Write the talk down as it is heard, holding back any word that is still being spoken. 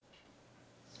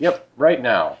Yep, right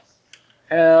now.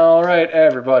 Alright,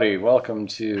 everybody, welcome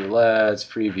to Let's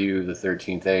Preview the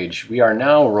 13th Age. We are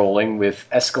now rolling with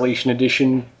Escalation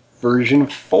Edition version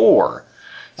 4.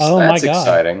 So Oh my that's god.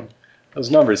 exciting.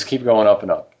 Those numbers keep going up and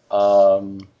up.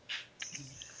 So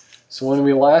when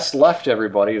we last left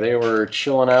everybody, they were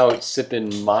chilling out,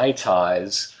 sipping Mai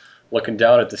Tais, looking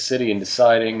down at the city and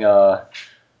deciding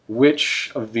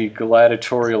which of the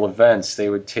gladiatorial events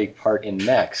they would take part in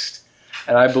next.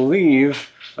 And I believe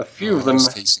a few of I them was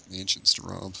tasting mansions to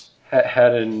rob.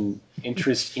 had an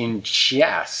interest in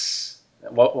chess.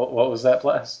 What was that,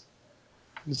 Blas?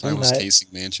 I was tasting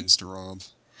mansions to rob.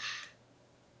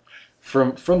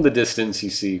 From the distance, you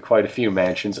see quite a few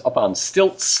mansions up on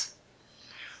stilts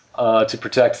to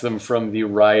protect them from the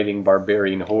rioting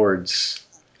barbarian hordes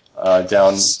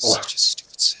down. Such a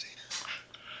stupid city.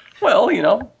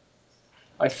 Well,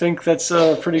 I think that's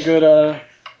a pretty good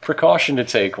precaution to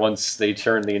take once they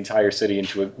turn the entire city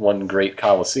into one great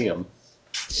coliseum.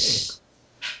 That's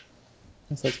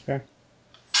fair.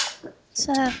 It's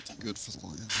a Good for the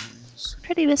land, yes.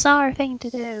 pretty bizarre thing to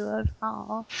do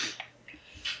overall.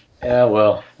 Yeah,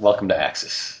 well, welcome to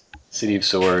Axis, City of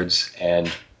Swords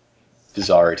and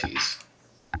bizarrities.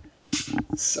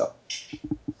 So.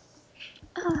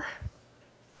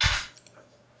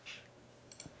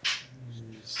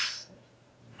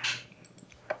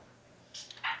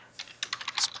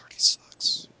 This party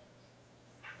sucks.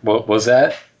 What was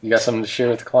that? You got something to share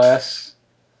with the class?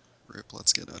 Rip,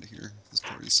 let's get out of here. This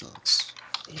party sucks.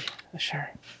 Yeah, sure.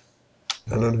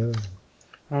 I don't know.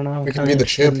 I don't know. We can be the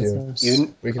champions.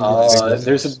 We can be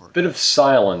there's a bit of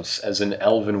silence as an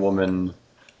elven woman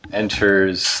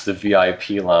enters the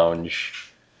VIP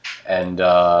lounge and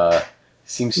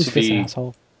seems Who's to this be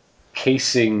asshole?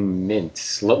 casing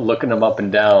mints, looking them up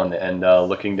and down, and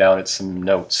looking down at some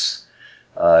notes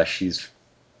she's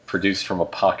produced from a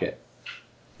pocket.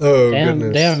 Oh, Damn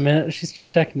goodness. minute, she's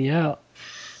checking you out.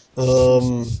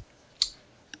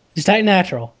 She's tight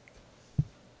natural.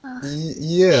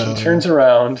 Yeah. She turns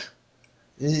around.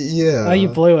 Yeah. Oh, you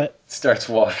blew it. Starts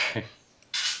walking.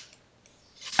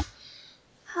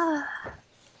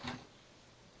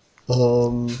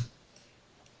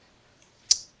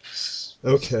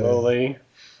 Okay. Slowly.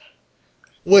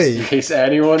 Wait. In case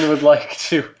anyone would like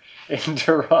to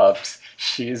interrupt,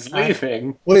 she's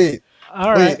leaving. Wait.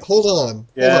 All right. Wait, hold on.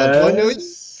 Yes. Hold on. Do I know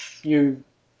you?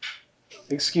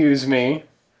 Excuse me.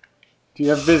 Do you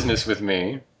have business with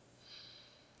me?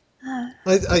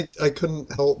 I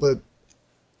couldn't help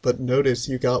but notice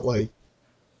you got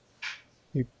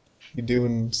you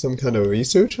doing some kind of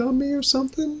research on me or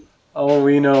something? Oh,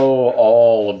 we know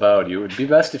all about you. It would be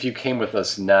best if you came with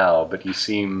us now, but you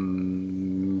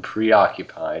seem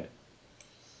preoccupied.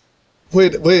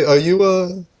 Wait, are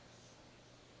you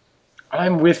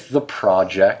I'm with the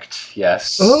project,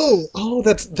 yes. Oh,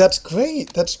 that's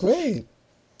great. That's great.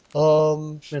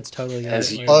 That's totally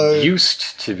As you right.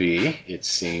 used to be, it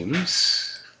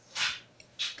seems.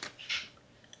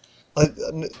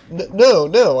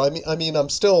 No. I mean, I'm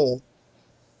still.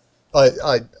 I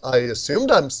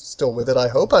assumed I'm still with it. I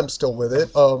hope I'm still with it.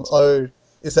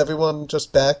 Is everyone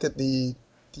just back at the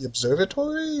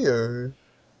observatory, or?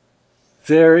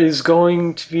 There is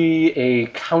going to be a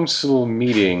council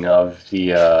meeting of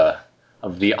the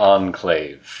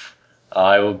Enclave.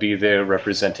 I will be there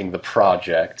representing the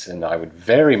project, and I would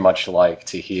very much like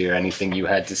to hear anything you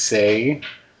had to say.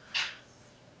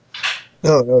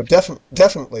 No,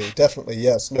 definitely,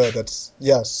 yes. No,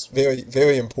 yes,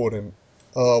 very important.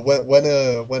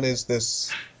 When is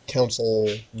this council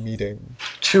meeting?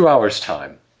 2 hours'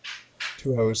 time.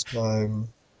 2 hours time.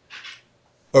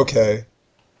 Okay.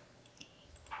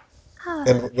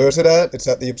 And where's it at? It's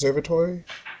at the observatory?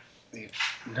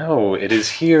 No, it is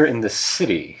here in the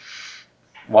city.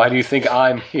 Why do you think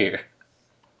I'm here?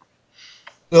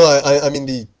 No, I mean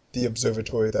the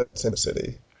observatory that's in the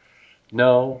city.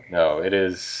 No, it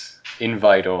is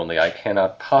invite only. I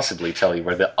cannot possibly tell you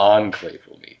where the Enclave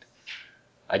will meet.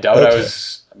 I doubt I Okay.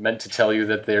 was meant to tell you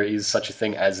that there is such a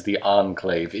thing as the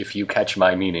Enclave, if you catch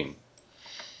my meaning.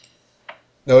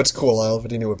 No, it's cool. I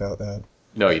already knew about that.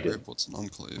 No, you Rip, didn't. what's an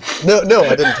enclave? No,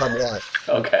 I didn't. I'm lying.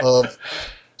 Okay.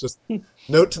 Just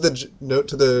note to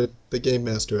the game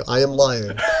master. I am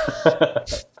lying.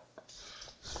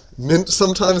 Mint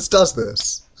sometimes does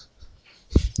this.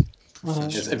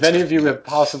 Yes, if any of you have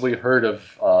possibly heard of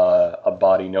a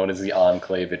body known as the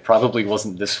Enclave, it probably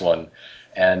wasn't this one,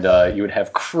 and you would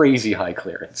have crazy high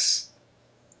clearance.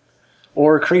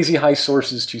 Or crazy high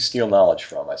sources to steal knowledge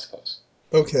from, I suppose.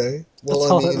 Okay. Well, That's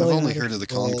I all that mean, I've really only matters. heard of the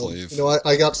conclave.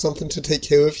 I got something to take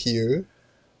care of here.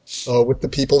 with the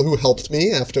people who helped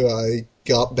me after I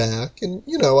got back, and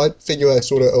I figure I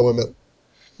sort of owe him,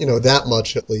 that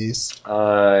much at least.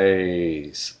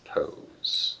 I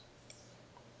suppose.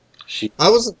 She I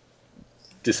wasn't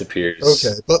disappears.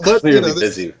 okay, but Clearly this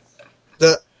busy.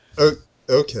 that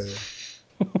okay,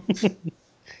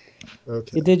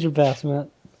 okay. You did your best, Matt.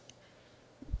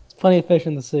 It's plenty of fish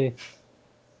in the sea.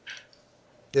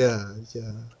 Yeah,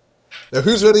 yeah. Now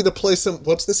who's ready to play some?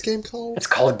 What's this game called? It's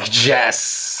called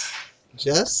Jess.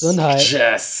 Jess? Gesundheit.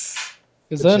 Jess.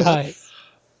 Gesundheit.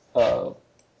 Uh,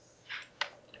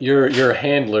 your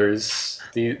handlers,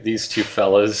 these two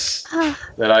fellas Ah,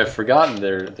 that I've forgotten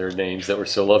their names that were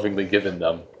so lovingly given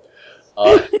them.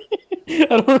 Uh, I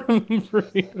don't remember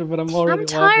either, but I'm already I'm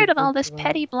tired laughing of all this thinking about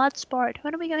petty blood sport.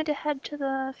 When are we going to head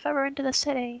further into the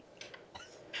city?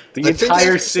 the I think entire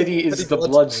after some city petty is the blood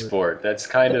blood sport. sport. That's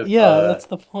kind it. of Yeah, that's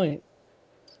the point.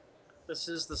 This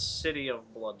is the city of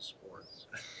blood sports.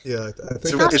 Yeah, I it's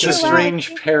think a, that's it's a just Also, strange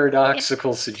yeah.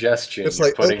 paradoxical suggestion it's you're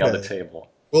like, putting on the okay, table.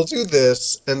 we'll do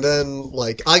this, and then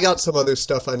like I got some other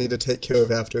stuff I need to take care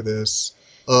of after this.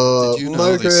 Did you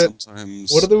know they Margaret, what are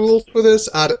sometimes... the rules for this?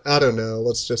 I don't know.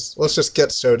 Let's just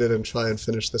get started and try and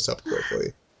finish this up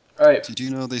quickly. All right. Did you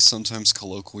know they sometimes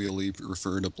colloquially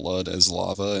refer to blood as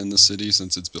lava in the city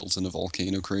since it's built in a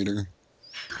volcano crater?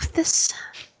 This.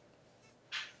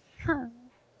 Huh.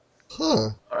 Huh?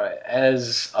 All right.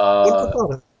 Wouldn't have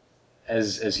thought of.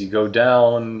 As you go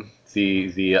down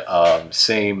the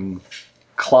same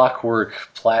clockwork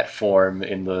platform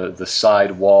in the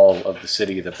side wall of the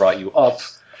city that brought you up,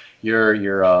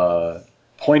 your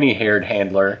pointy-haired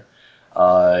handler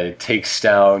takes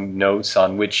down notes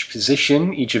on which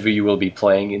position each of you will be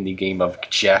playing in the game of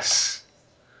chess,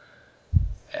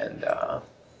 and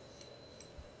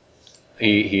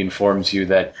he informs you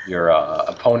that your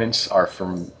opponents are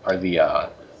the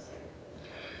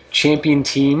champion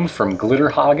team from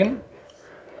Glitterhagen.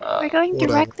 We're going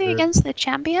directly Whatever. against the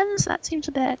champions? That seems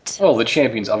a bit. Well, the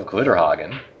champions of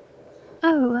Glitterhagen.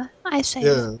 Oh, I see.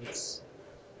 Yeah, I don't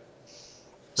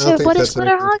So, think what is that's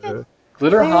anything Glitterhagen? to.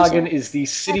 Where is Glitterhagen it? is the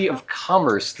city of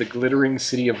commerce, the glittering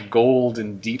city of gold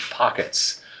and deep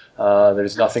pockets.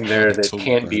 There's nothing there that Toad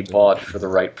can't be Brandon. bought for the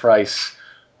right price,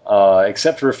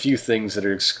 except for a few things that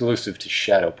are exclusive to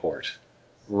Shadowport,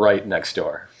 right next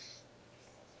door.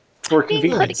 For Being put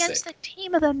convenience against sake. the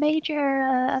team of a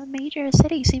major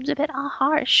city seems a bit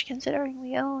harsh, considering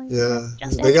we only Yeah,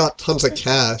 just they entered got tons of this.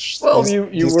 cash. Well, These you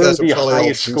these were guys are the probably all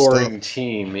highest juiced up. scoring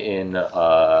team in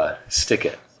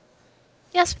Stickit.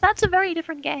 Yes, but that's a very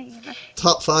different game.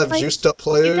 Top five Like, juiced up you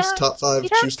players, don't top you five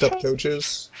don't juiced up take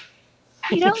coaches.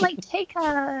 you don't like take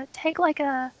like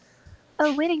a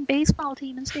winning baseball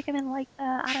team and stick them in like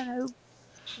I don't know,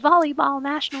 volleyball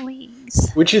national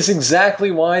leagues. Which is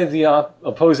exactly why the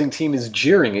opposing team is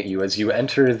jeering at you as you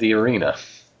enter the arena.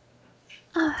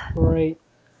 Great.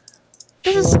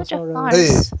 This is Well, such that's a already. Hey,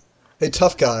 farce. hey,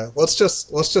 tough guy. Let's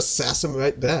just sass him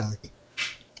right back.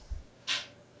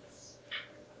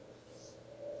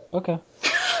 Okay.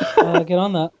 Get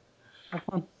on that. Have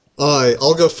fun. Alright,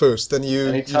 I'll go first. Then you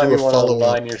Anytime do a you want to follow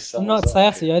up. line yourselves I'm not up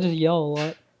sassy. here. I just yell a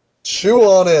lot. Chew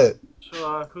on it.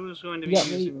 So, who's going to You be got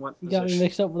me. using what You got me position?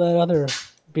 mixed up with that other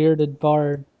bearded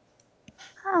bard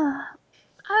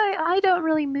I don't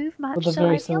really move with much, a so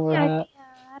very I feel the similar idea. hat.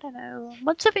 I don't know.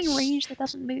 What's something range that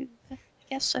doesn't move? I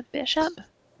guess a bishop.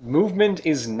 Movement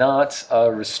is not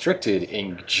restricted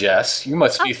in Jess. You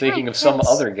must be Oh thinking right, of some yes.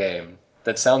 other game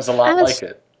that sounds a I lot was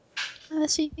like it. I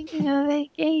was thinking of a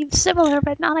game similar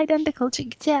but not identical to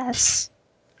chess.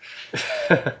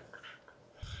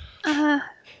 Uh,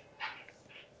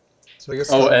 So I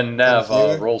guess Oh, I'm and I'm Nav,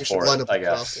 here. roll We should for line it, up I a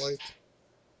guess. cross-like.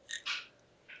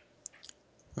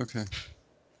 Okay.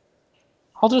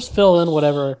 I'll just fill in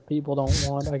whatever people don't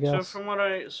want, I So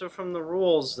guess. from the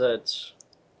rules that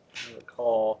I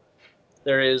recall,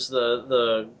 there is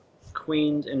the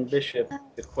queen and bishop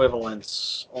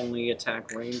equivalents only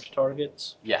attack ranged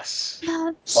targets. Yes.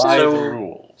 that's By the So,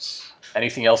 rules.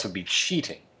 Anything else would be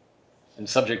cheating and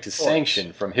subject to of course,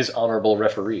 sanction from his honorable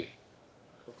referee.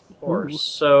 of course. Ooh,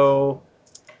 So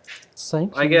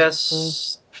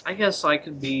sanctions. I guess I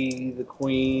could be the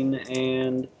queen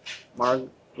and Margaret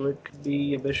could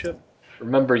be a bishop.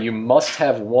 Remember, you must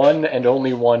have one and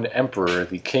only one emperor,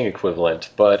 the king equivalent,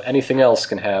 but anything else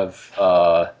can have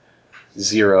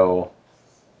 0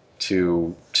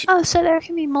 to 2. Oh, so there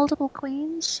can be multiple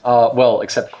queens. Well,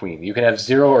 except queen. You can have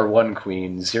 0 or 1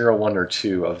 queen, 0, 1, or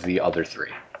 2 of the other 3.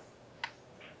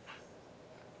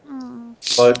 Hmm.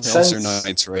 But Elves are since...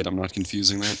 knights, right? I'm not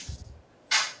confusing that.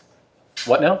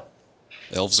 What now?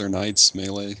 Elves are knights,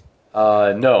 melee.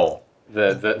 No.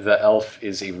 The elf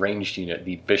is a ranged unit,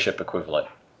 the bishop equivalent.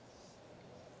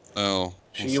 Oh.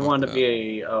 So well, you fuck want to that.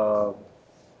 be a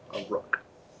rook.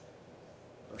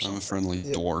 Or I'm a something. friendly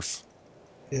Yeah. dwarf.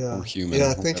 Yeah. Or human, Yeah,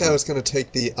 I think I whatever. was gonna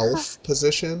take the elf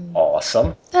position.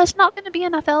 Awesome. There's not going to be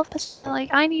enough elf position. Like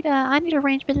I need a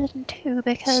range position too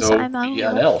because So I'm only be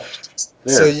an level- elf. So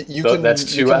There. That's you 2 can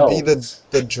be elves.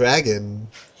 the dragon,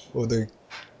 or the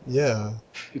yeah,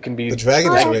 You can be the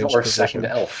dragon is a second range or second position.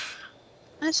 elf.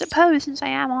 I suppose since I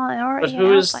am But already an elf,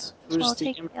 I might as who's well the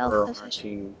take the elf emperor on our position.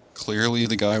 team? Clearly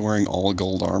the guy wearing all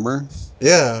gold armor.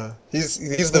 Yeah, he's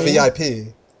the Oh, yeah.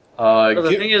 VIP. But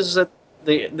the thing is that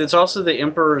it's also the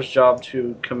emperor's job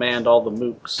to command all the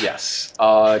mooks. Yes.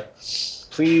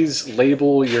 Please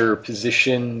label your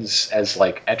positions as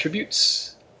like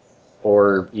attributes,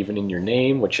 or even in your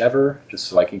name, whichever, just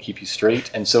so I can keep you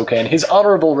straight. And so can his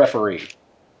honorable referee.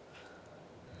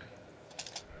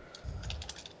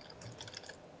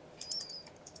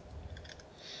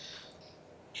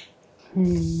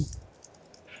 Hmm.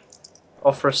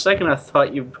 Oh, for a second I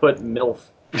thought you put MILF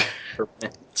for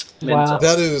mint. Wow.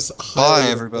 That is Bye,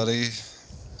 highly everybody.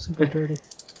 Super dirty.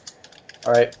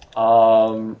 All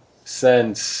right.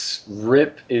 Since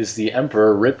Rip is the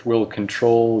emperor, Rip will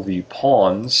control the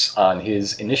pawns on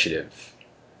his initiative.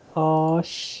 Oh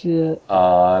shit.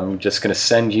 I'm just gonna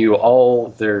send you all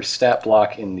their stat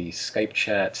block in the Skype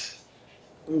chat.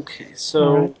 Okay, so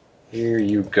Alright. Here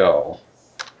you go.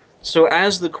 so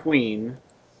as the queen,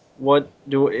 what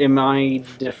do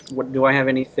I have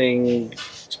anything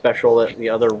special that the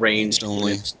other ranged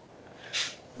only. units?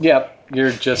 Yep,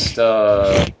 you're just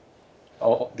the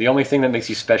only thing that makes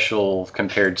you special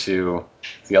compared to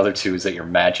the other two is that you're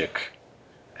magic,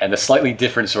 and a slightly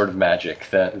different sort of magic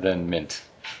than Mint,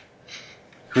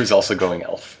 who's also going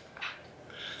elf.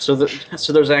 So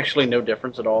there's actually no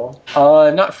difference at all.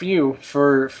 Not for you.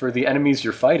 For the enemies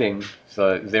you're fighting,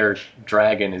 their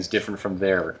dragon is different from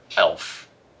their elf.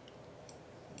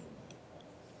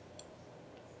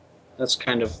 That's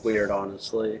kind of weird,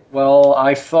 honestly. Well,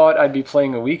 I thought I'd be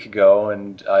playing a week ago,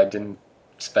 and I didn't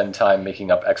spend time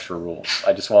making up extra rules.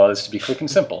 I just wanted this to be quick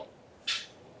and simple.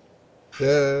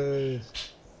 Yay.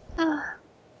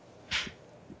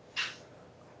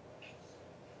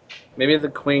 Maybe the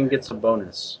queen gets a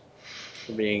bonus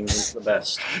for being the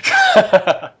best.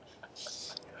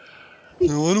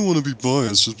 No, I don't want to be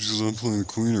biased just because I'm playing the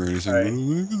queen or anything, Right. but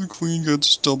maybe the queen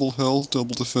gets double health,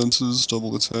 double defenses,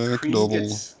 double attack, Queen double...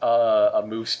 gets a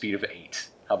move speed of 8.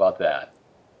 How about that?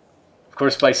 Of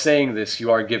course, by saying this, you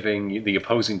are giving the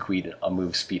opposing queen a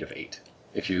move speed of 8,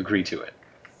 if you agree to it.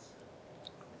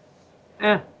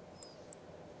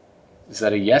 Is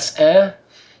that a yes,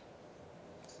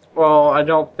 Well, I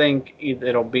don't think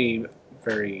it'll be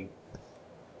very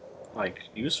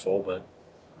useful, but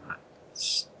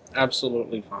it's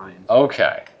absolutely fine.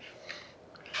 Okay.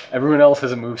 Everyone else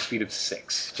has a move speed of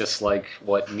 6, just like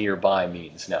what nearby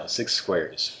means now. 6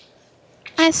 squares.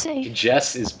 I see.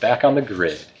 Jess is back on the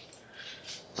grid.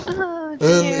 Oh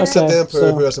dear. Except the Okay, emperor,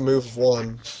 so- who has a move of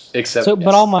 1. Except, So, yes.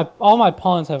 but all my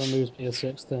pawns have a move speed of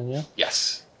 6 then, yeah?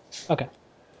 Yes. Okay.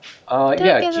 Don't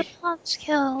Yeah, get the pawns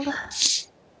killed.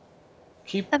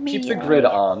 keep the Immediately. grid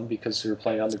on, because we're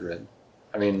playing on the grid.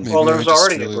 I mean, Maybe Well, I there's just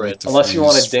already a really grid. like the unless you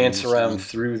want to freeze from dance around human.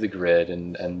 through the grid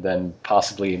and then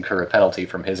possibly incur a penalty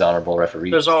from his honorable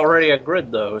referee. There's already a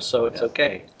grid though, so it's Yeah.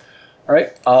 okay. All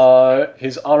right.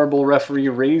 His honorable referee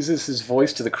raises his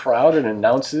voice to the crowd and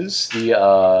announces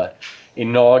the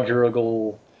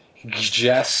inaugural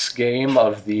chess game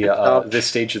of the this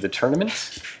stage of the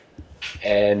tournament,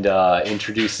 and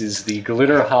introduces the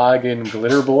Glitterhagen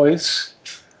Glitter Boys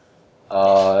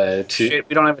to Shit,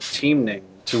 we don't have a team name.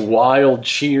 to wild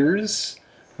cheers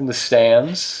from the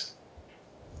stands.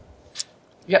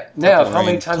 Yeah, Nav, how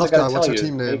many Rain. times I Tough guy, gotta what's tell your you?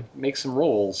 team name? Make some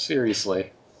rolls,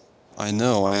 seriously. I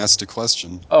know, I asked a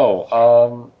question.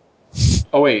 Oh,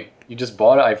 oh wait, you just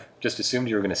bought it? I just assumed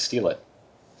you were gonna steal it.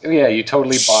 Oh yeah, you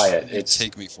totally buy it. What do you It's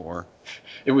take me for?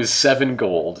 It was 7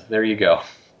 gold. There you go.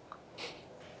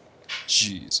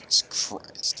 Jesus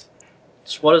Christ.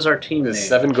 So what is our team It was name?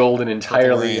 7 gold and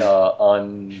entirely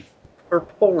Rain.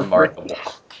 Purple unremarkable.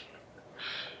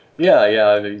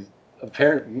 Yeah.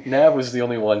 Nav was the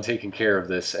only one taking care of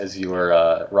this as you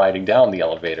were riding down the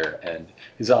elevator, and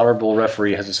his honorable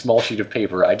referee has a small sheet of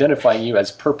paper identifying you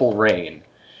as Purple Rain,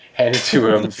 handed to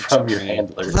him from your Rain.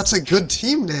 handler. Oh, that's a good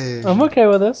team name. I'm okay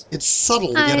with this. It's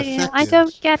subtle yet effective. I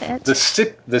don't get it.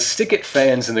 The Stick-It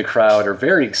fans in the crowd are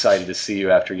very excited to see you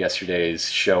after yesterday's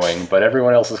showing, but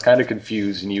everyone else is kind of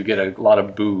confused, and you get a lot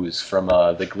of boos from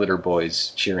the Glitter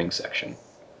Boys cheering section.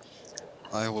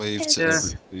 I wave to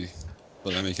Yes. everybody,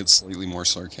 but I make it slightly more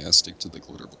sarcastic to the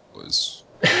Glitter Boys.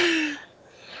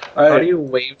 All How do right, you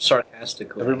wave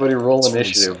sarcastically? everybody roll It's really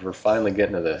initiative. sad. We're finally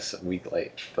getting to this a week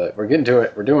late, but we're getting to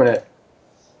it. We're doing it.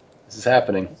 This is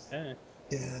happening. Okay.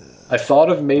 Yeah. I thought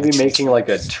of maybe Actual making like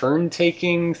a turns.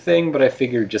 turn-taking thing, but I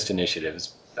figured just initiative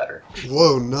is better.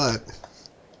 Whoa, nut.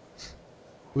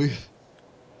 We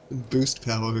boost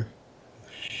power.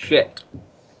 Shit.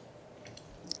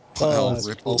 Oh, Wow, that's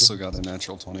Rip cool. also got a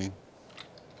natural 20.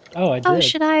 Oh, I did. Oh,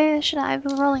 should I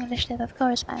be rolling initiative? Of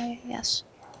course, yes.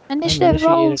 I'm Initiative initiated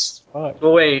rolls. as fuck.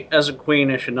 But wait, as a queen,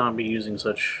 I should not be using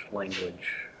such language.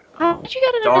 How did you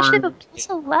get an initiative Darn. of plus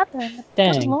 11? Good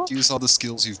Dang. lord. Use all the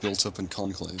skills you've built up in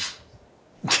Conclave.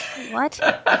 What?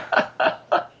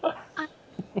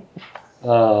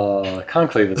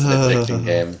 Conclave is an addicting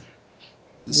game.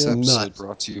 This Yeah. episode Nut.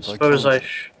 brought to you by Suppose I Conclave.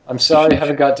 I'm sorry I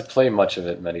haven't got to play much of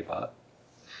it, Medibot.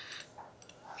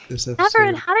 This Everett,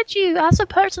 episode. how did you, as a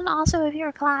person also of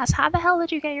your class, how the hell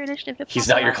did you get your initiative to plus He's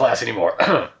not your 11? class anymore.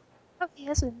 Oh, he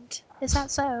isn't. Is that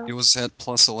so? It was at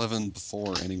plus 11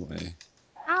 before anyway,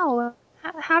 How?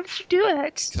 How did you do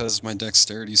it? because my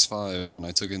dexterity's 5 and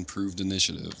I took improved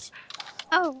initiative.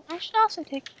 Oh, I should also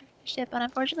take initiative, but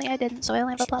unfortunately I didn't, so I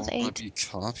only have a plus Shall I 8. be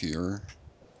copier?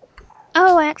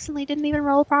 Oh, I accidentally didn't even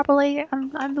roll properly.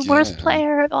 I'm the worst Yeah.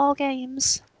 player of all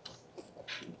games.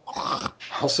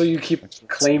 Also, you keep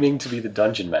claiming to be the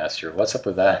dungeon master. What's up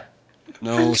with that?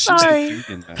 No, I'm she's sorry. the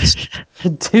Dugan master.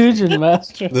 Dujin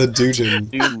Master. The Dujin.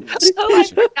 Oh, I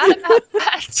forgot about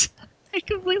that. I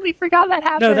completely forgot that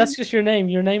happened. No, that's just your name.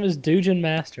 Your name is Dujin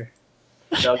Master.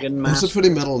 Duggan That's a Master. pretty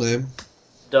metal name.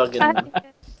 Duggan.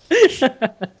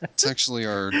 It's actually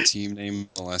our team name in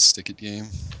the last Stick It game.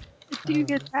 Do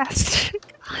good fast.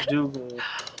 Dougal.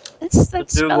 It's The that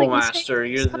Dougal spelling mistake. Master.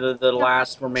 You're the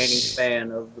last remaining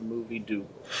fan of the movie Dougal.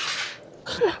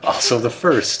 Also, the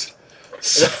first.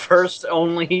 The first,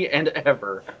 only, and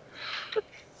ever.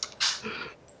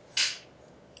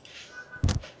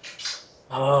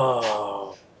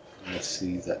 Oh. Let's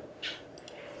see that.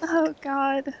 Oh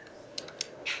God.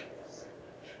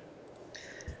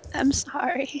 I'm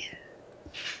sorry.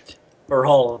 For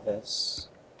all of this.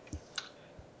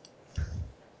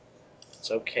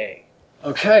 It's okay.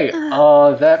 Okay,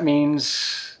 that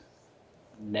means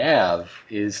Nav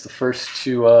is the first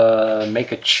to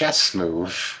make a chess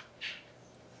move.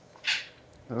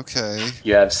 Okay,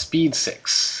 You have speed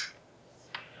 6.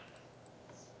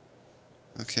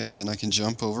 okay, and I can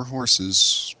jump over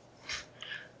horses.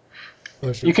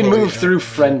 I should You can probably move through outline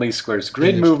friendly squares.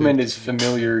 Grid initiative movement is to-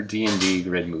 familiar D&D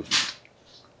grid movement.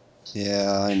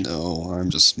 Yeah, I know, I'm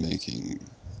just making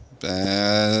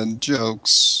bad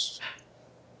jokes.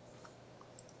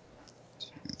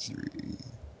 2, 3,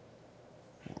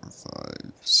 4,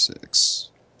 5, 6.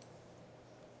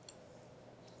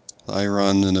 I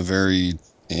run in a very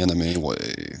anime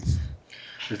way.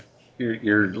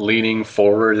 You're leaning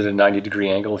forward at a 90-degree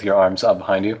angle with your arms up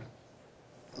behind you.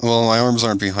 Well, my arms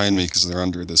aren't behind me because they're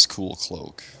under this cool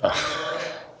cloak.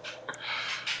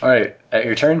 Alright, at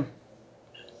your turn?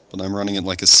 But I'm running at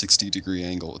like a 60-degree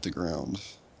angle at the ground.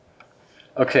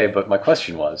 Okay, but my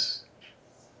question was...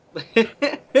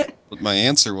 But my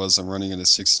answer was I'm running at a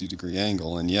 60-degree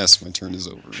angle, and yes, my turn is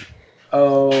over.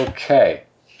 Okay.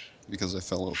 Because I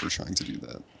fell over trying to do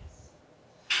that.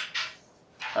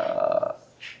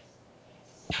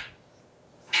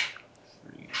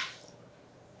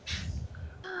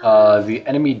 The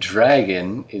enemy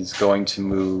dragon is going to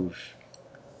move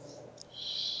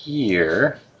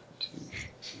here,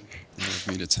 I've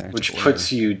made a tactical which error.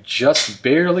 puts you just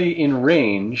barely in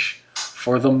range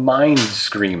for the Mind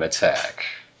Scream attack.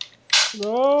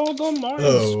 Oh, the mind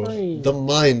Oh, screen. the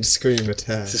Mind Scream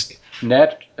attack.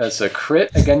 It's a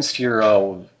crit against your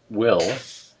will,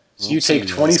 so you take Oopsie,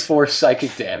 24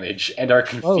 psychic damage and are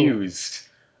confused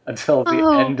until the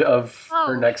Oh. end of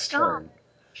her Oh, next God. turn.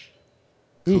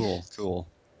 Cool, cool.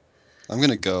 I'm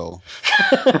gonna go.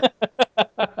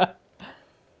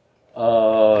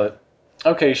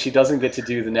 Okay, she doesn't get to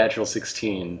do the natural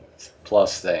 16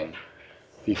 plus thing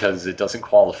because it doesn't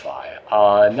qualify.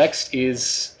 Next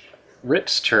is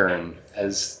Rip's turn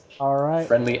as All right.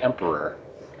 friendly emperor.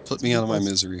 Put me out of my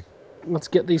misery. Let's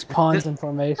get these pawns in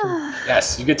formation.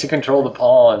 Yes, you get to control the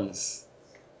pawns.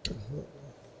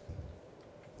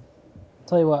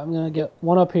 Tell you what, I'm gonna get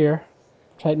one up here.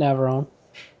 Tight Navarone.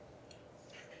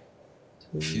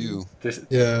 Phew.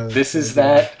 This is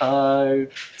that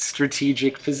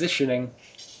strategic positioning.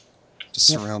 Just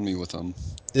surround me with them.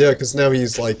 Yeah, because now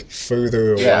he's like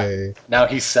further Yeah. away. Now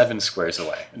he's 7 squares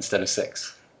away instead of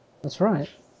 6. That's right.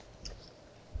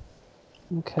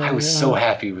 Okay. I was so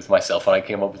happy with myself when I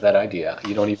came up with that idea.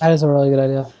 You don't even. That is a really good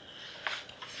idea.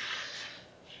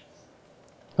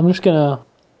 I'm just gonna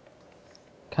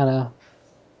kind of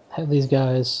have these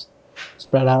guys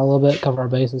spread out a little bit, cover our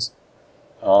bases.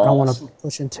 I don't want to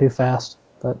push in too fast,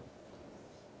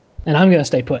 and I'm gonna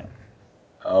stay put.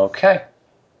 Okay.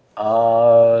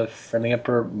 Friendly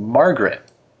Emperor Margaret.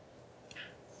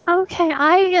 Okay,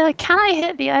 can I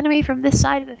hit the enemy from this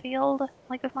side of the field,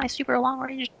 like with my super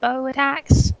long-range bow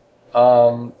attacks?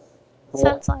 Well,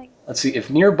 Sounds like let's see. If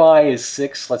nearby is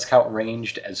 6, let's count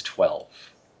ranged as 12.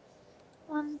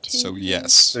 1, 2. So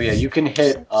yes. So yeah, you can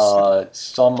hit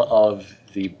some of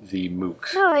the mook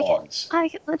No, pawns.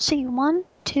 let's see. 1,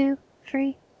 2,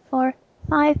 3, 4,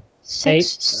 5, 6, 8,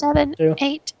 7, 2.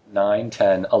 8. 9,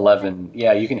 10, 11.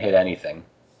 Yeah, you can hit anything.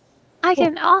 I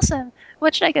can. Awesome.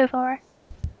 What should I go for?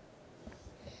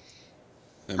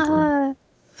 Emperor.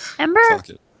 Ember.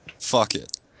 Fuck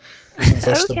it. Push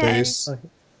the Okay. base. Okay.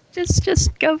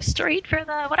 Just go straight for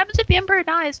the. What happens if the Emperor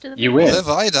dies to the? You What win. if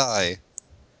I die?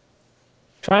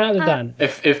 Try not to die.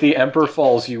 If the Emperor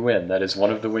falls, you win. That is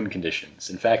one of the win conditions.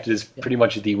 In fact, it is pretty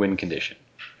much the win condition.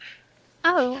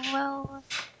 Oh well.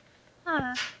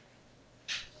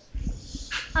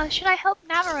 Should I help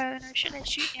Navarone or should I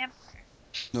shoot the Emperor?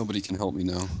 Nobody can help me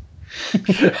now.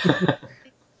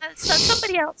 So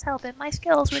somebody else help him. My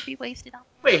skills would be wasted on.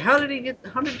 Wait, how did you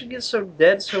get so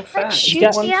dead so Let's fast? shoot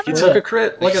got the one. He Emperor. took a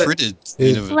crit. I Look at it. critted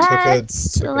It Innovative.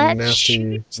 took a Let's nasty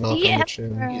shoot knock the on the chin.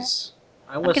 Emperor. Jeez.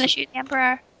 I I'm gonna was shoot the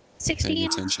Emperor. 16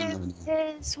 attention,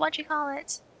 is what you call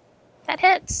it. That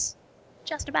hits.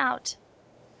 Just about.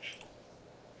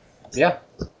 Yeah,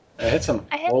 that hits him.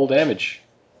 I hit. Roll damage.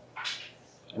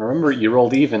 And remember, you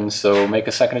rolled even, so make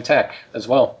a second attack as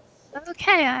well.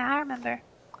 Okay, I remember.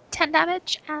 10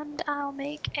 damage, and I'll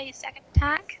make a second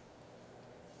attack.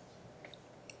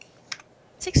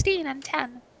 16 and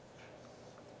 10.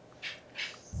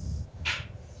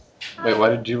 Wait, why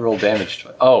did you roll damage?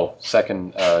 Oh,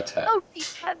 second attack. Oh,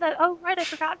 right, I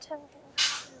forgot to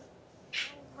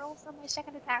roll for my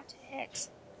second attack to hit.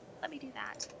 Let me do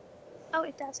that. Oh,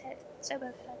 it does hit. So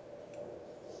both hit.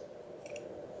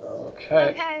 Okay.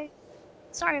 Okay.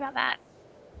 Sorry about that.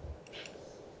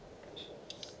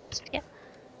 Just get a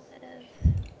little bit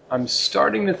of... I'm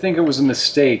starting to think it was a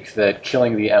mistake that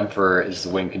killing the Emperor is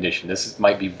the win condition. This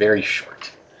might be very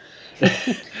short.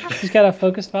 He's got a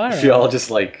focused fire. If you all just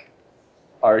like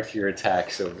arc your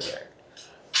attacks over there.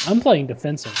 I'm playing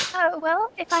defensive. Oh,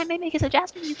 well, if I may make a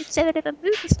suggestion, you could say that if a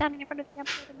mook is standing in front of the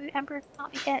Emperor, the Emperor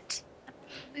cannot be hit. And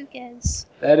the mook is...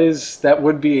 That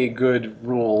would be a good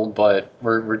rule, but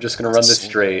we're just gonna run this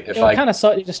straight. It would kind of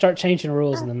suck to just start changing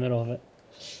rules in the middle of it.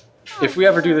 If we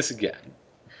ever do this again.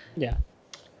 Yeah.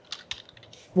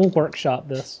 We'll workshop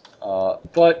this.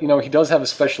 But he does have a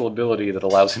special ability that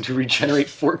allows him to regenerate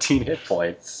 14 hit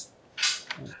points.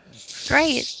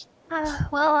 Great.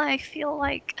 Well, I feel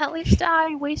like at least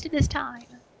I wasted his time.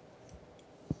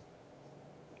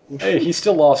 Hey, he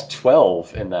still lost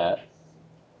 12 in that.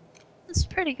 That's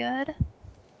pretty good.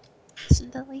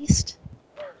 Isn't the least.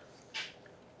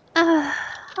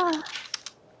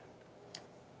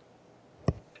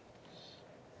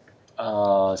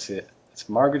 Let's see. It's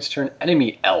Margaret's turn.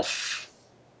 Enemy elf.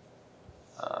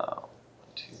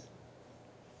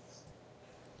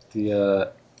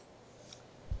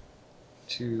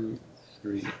 2,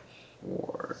 3,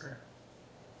 4.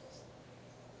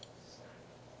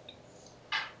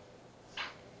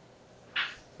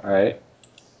 Alright.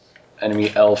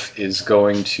 Enemy elf is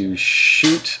going to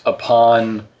shoot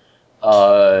upon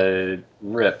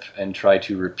Rip and try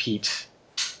to repeat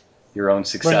your own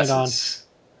successes.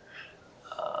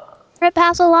 Rip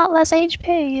has a lot less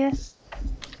HP.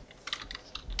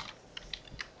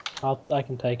 I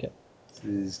can take it.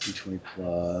 This is d20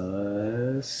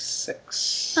 plus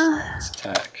 6. Let's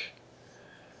attack.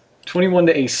 21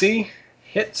 to AC.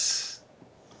 Hits.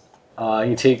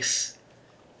 He takes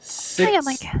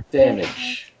 6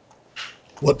 damage.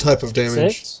 What type of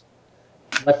damage? 6?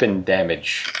 Weapon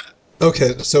damage.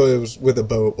 Okay, so it was with a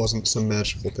bow, it wasn't some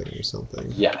magical thing or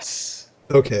something. Yes.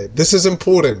 Okay, this is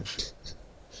important.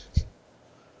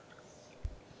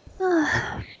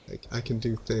 I can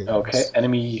do things. Okay,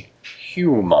 enemy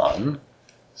human.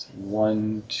 So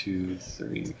 1, 2,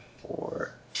 3,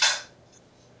 4,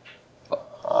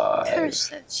 5. Curse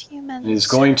those humans. And he's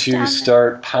going to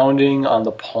start pounding on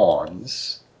the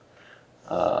pawns.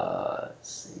 Let's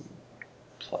see.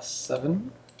 Plus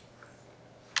 7.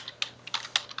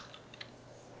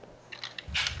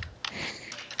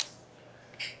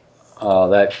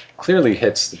 That clearly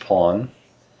hits the pawn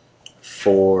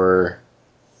for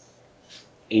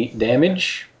 8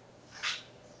 damage.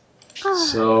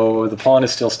 So the pawn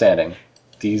is still standing.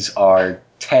 These are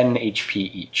 10 HP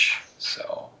each.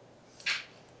 So.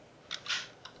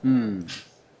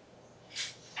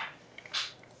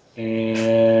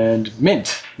 And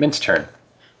Mint's turn.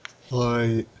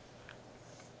 Alright.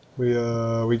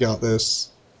 We got this.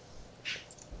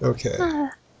 Okay.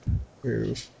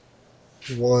 Move.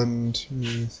 1,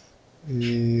 2,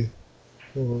 3,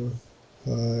 4,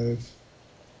 5.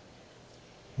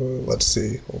 Let's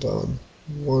see. Hold on.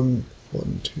 1,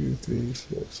 2, 3,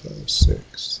 4, 5,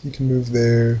 6. You can move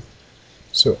there.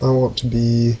 So I want to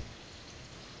be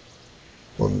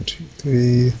 1, 2,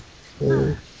 3,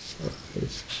 4,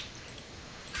 5.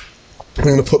 I'm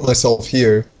gonna put myself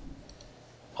here.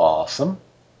 Awesome.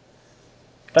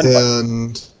 Then what?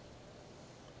 And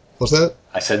what's that?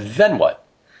 I said, then what?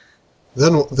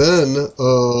 Then I'm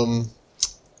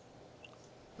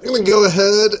gonna go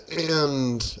ahead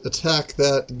and attack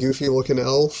that goofy-looking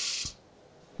elf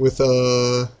with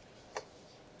the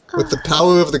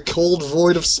power of the cold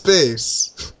void of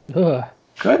space. Ugh,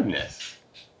 Goodness.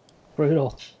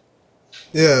 brutal.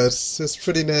 Yeah, it's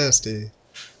pretty nasty.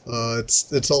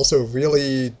 It's also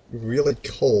really really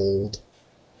cold.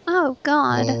 Oh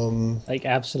God. Like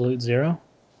absolute zero?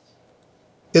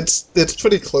 It's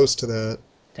pretty close to that.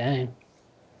 Dang.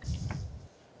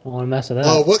 Don't want to mess with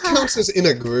that. What counts as in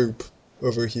a group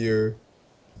over here?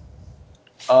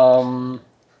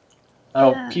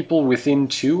 People within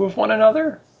 2 of one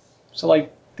another? So,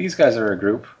 like, these guys are a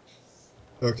group.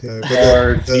 Okay, but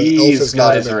Or the elf these is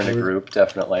not guys are in a group,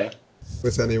 definitely.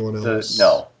 with anyone else.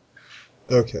 No.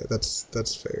 Okay,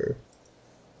 that's fair.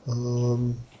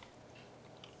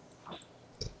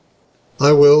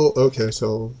 I will. Okay,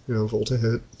 so roll to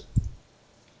hit.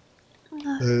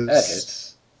 That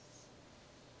hits.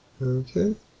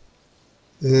 Okay,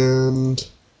 and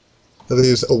that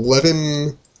is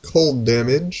 11 cold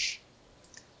damage,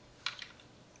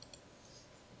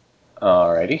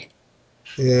 Alrighty.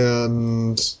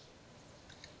 and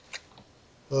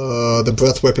the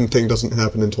breath weapon thing doesn't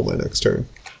happen until my next turn.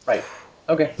 Right.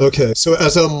 Okay. Okay, so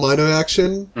as a minor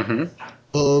action,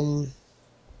 Mm-hmm.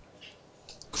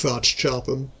 crotch chop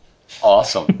him.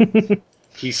 Awesome.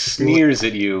 He sneers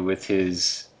at you with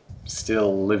his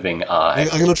still living eye.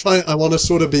 I'm gonna try. I want to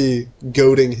sort of be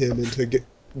goading him into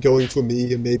going for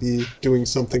me and maybe doing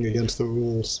something against the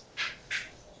rules.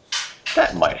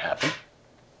 That might happen.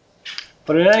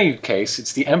 But in any case,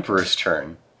 it's the Emperor's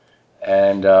turn.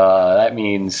 And that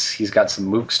means he's got some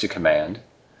mooks to command.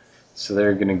 So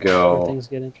they're going to go... Things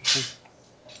get interesting.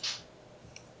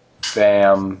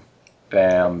 Bam,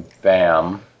 bam,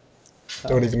 bam.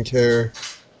 Don't even care.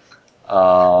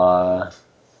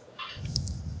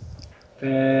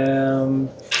 Bam,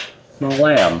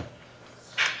 malam.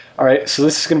 Alright, so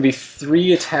this is going to be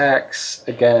 3 attacks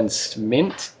against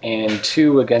Mint and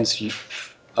 2 against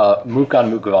mook on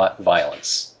mook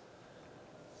violence.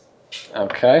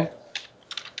 Okay.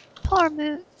 Poor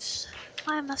mooks.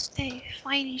 Why must they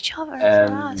fight each other And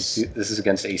for us? this is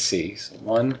against AC. So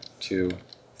 1, 2,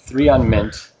 3 on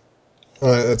Mint,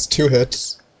 Alright, that's 2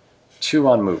 hits. 2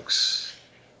 on mooks.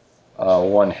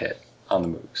 1 hit on the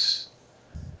mooks.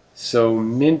 So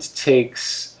Mint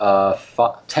takes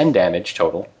 10 damage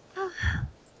total.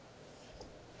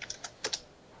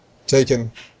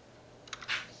 Taken.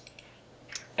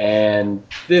 And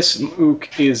this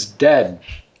mook is dead.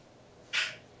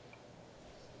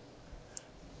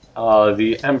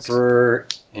 The Emperor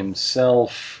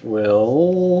himself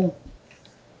will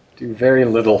do very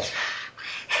little.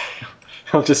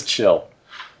 He'll just chill.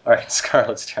 Alright,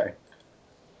 Scarlet's turn.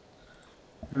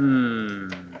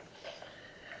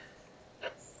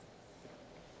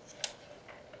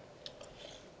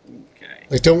 Okay.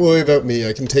 Like, don't worry about me.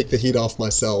 I can take the heat off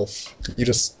myself. You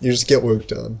just get work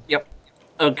done. Yep.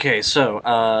 Okay, so,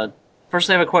 first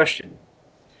I have a question.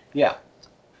 Yeah.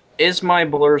 Is my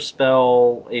blur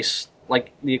spell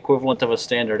like the equivalent of a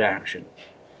standard action?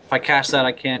 If I cast that,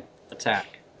 I can't attack.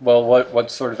 Well,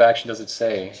 what sort of action does it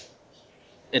say?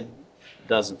 It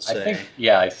doesn't say.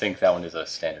 I think that one is a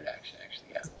standard action, actually,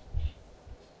 yeah.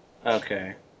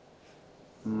 Okay.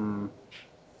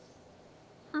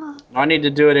 I need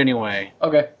to do it anyway.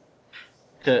 Okay.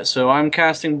 So I'm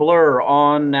casting Blur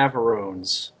on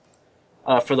Navarones.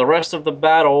 For the rest of the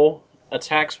battle,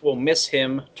 attacks will miss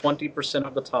him 20%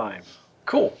 of the time.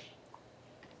 Cool.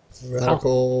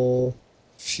 Radical.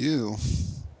 Phew.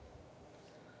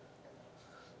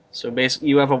 So basically,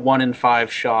 you have a 1 in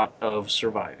 5 shot of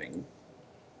surviving.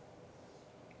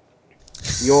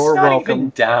 You're Not welcome. even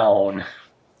down.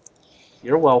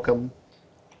 You're welcome.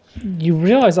 You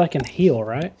realize I can heal,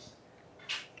 right?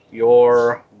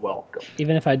 You're welcome.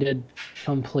 Even if I did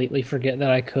completely forget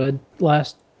that I could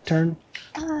last turn.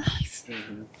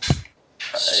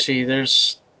 See,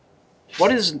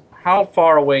 how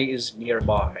far away is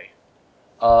nearby?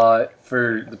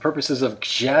 For the purposes of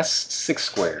just 6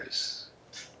 squares.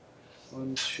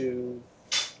 1, 2.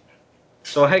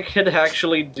 So I could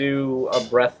actually do a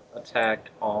breath attack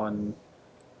on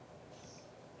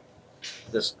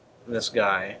this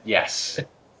guy. Yes.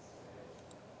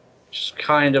 Just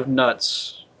kind of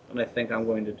nuts, and I think I'm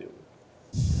going to do.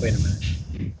 Wait a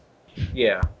minute.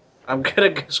 Yeah, I'm gonna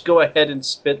just go ahead and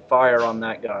spit fire on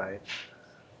that guy.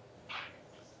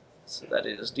 So that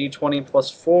is d20 plus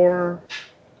 4.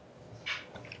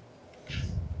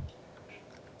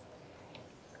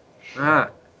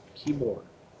 Keyboard.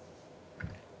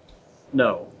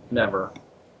 No, never.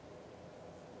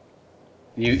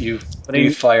 You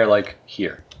breathe fire like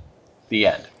here. The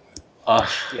end.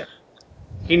 Yeah.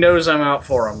 He knows I'm out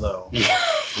for him, though.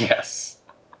 Yes.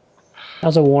 That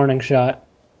was a warning shot.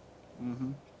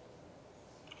 Mm-hmm.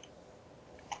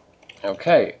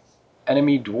 Okay.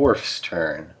 Enemy dwarf's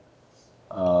turn.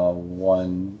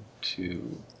 1,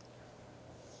 2,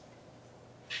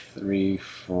 3,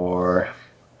 4,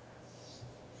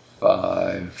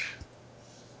 5,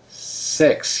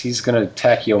 6. He's gonna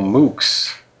attack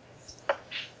Yomooks.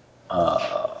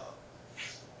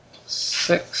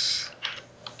 6.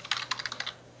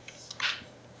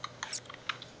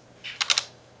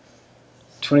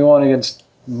 '21 against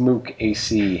Mook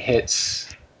AC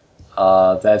hits.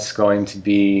 That's going to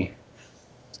be...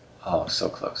 Oh, so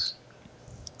close.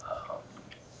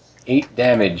 8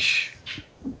 damage.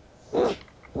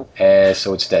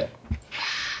 So it's dead.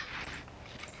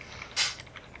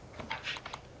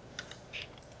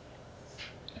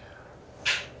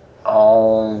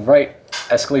 Alright.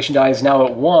 Escalation die is now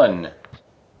at 1.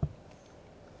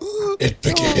 It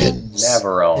begins.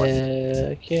 Navarone.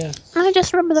 Heck yeah. I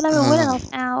just remember that I'm a wood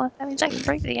elf now. That means I can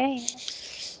break the game.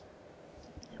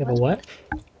 You have a what?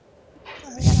 Or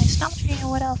again, I stopped being a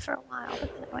wood elf for a while,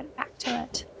 but then I went back to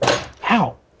it.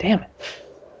 Ow! Damn it.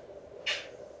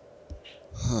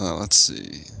 Let's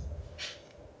see.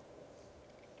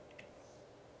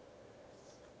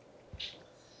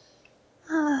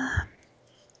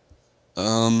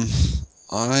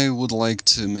 I would like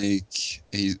to make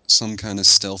some kind of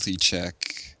stealthy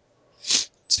check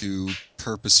to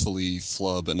purposefully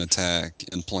flub an attack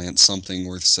and plant something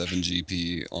worth 7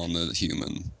 GP on the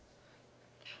human.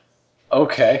 How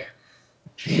Okay.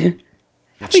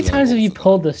 many times have you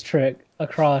pulled this trick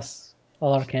across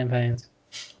all our campaigns?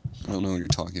 I don't know what you're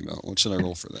talking about. What should I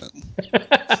roll for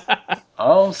that?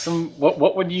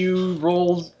 What would you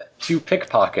roll to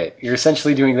pickpocket? You're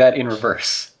essentially doing that in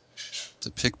reverse. To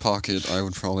pickpocket, I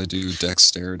would probably do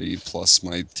dexterity plus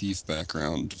my thief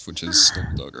background, which is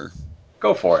Skulldugger.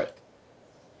 Go for it.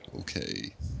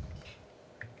 Okay.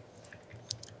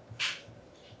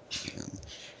 Man.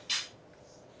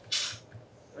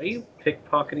 Are you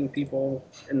pickpocketing people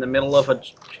in the middle of a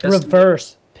chest?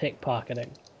 Reverse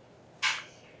pickpocketing.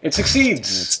 It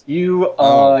succeeds.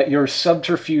 Your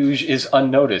subterfuge is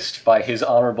unnoticed by his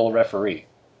honorable referee.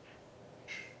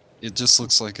 It just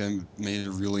looks like I made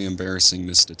a really embarrassing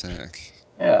missed attack.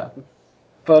 Yeah.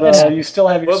 But you still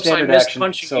have your Whoops, standard I missed action,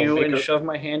 punching so you and shove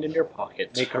my hand in your pocket.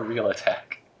 make a real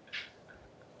attack.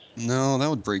 No, that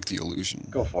would break the illusion.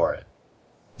 Go for it.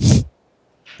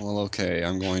 Well, okay,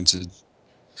 I'm going to With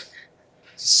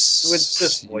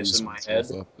this voice in my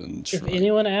head. up and If try.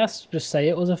 anyone asks, just say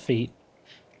it was a feat.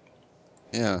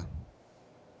 Yeah.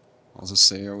 I'll just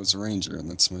say I was a ranger, and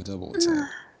that's my double attack.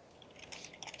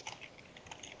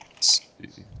 Let's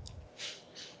see.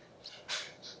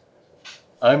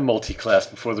 I'm multi-class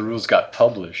before the rules got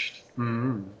published.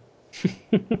 Mm-hmm.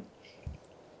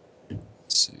 Let's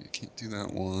see, can't do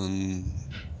that one.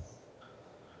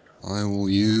 I will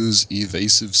use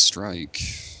Evasive Strike.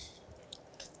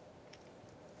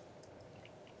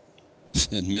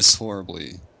 And miss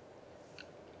horribly.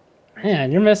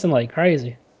 Man, you're missing like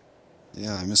crazy.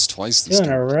 Yeah, I missed twice 2 this in a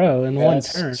turn. row in one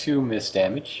That's turn. 2 miss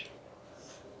damage.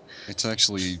 It's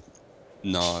actually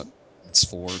not. It's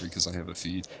 4 because I have a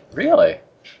feat. Really?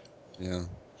 Yeah.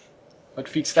 What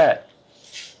feat's that?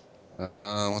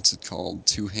 What's it called?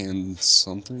 Two-hand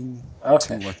something?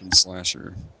 Okay. Two-weapon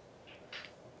slasher.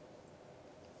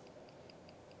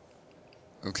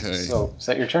 Okay. So, is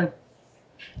that your turn?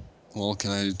 Well,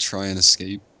 can I try and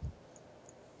escape?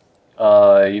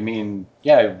 You mean,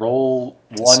 yeah, roll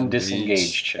one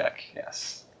disengage check,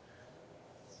 yes.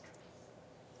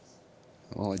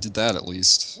 Well, I did that at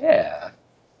least. Yeah.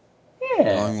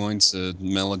 Now I'm Yeah. going to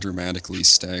melodramatically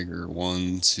stagger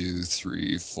 1, 2,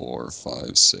 3, 4,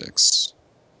 5, 6.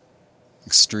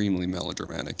 Extremely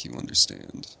melodramatic, you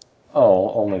understand.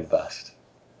 Oh, only the best.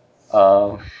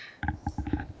 Um,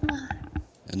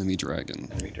 Enemy dragon.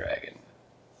 enemy dragon.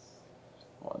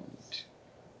 1,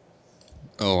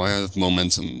 2. Oh, I have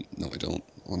momentum. No, I don't.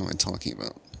 What am I talking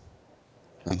about?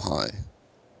 I'm high.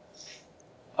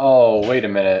 Oh, wait a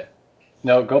minute.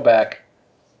 No, go back.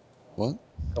 What?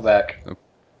 Go back. Oh.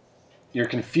 You're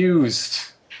confused.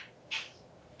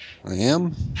 I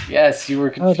am? Yes, you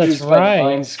were Oh, that's confused by the right.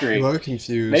 mind screen. You are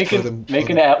confused Make by an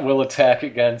the at-will attack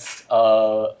against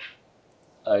an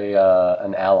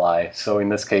ally. So in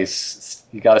this case,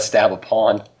 you got to stab a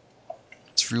pawn.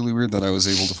 It's really weird that I was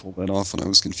able to pull that off when I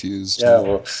was confused. Yeah,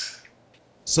 whoops.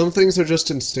 Some things are just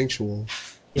instinctual.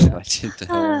 Yeah. I did the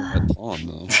hell out of that pawn,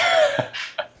 though.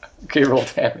 Okay, roll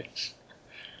damage.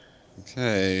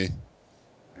 Okay.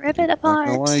 Rip it Not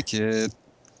gonna apart. like it.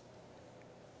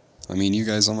 I mean, you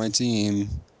guys on my team.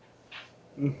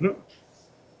 Mm-hmm.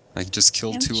 I just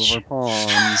killed two of Ouch. our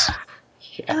pawns.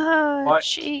 Oh, What?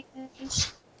 jeez.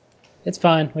 It's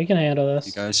fine. We can handle You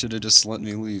this. guys should have just let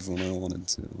me leave when I wanted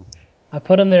to. I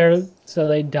put them there so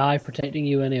they die protecting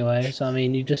you anyway. So, I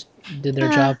mean, you just did their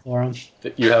job for them.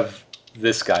 You have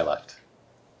this guy left.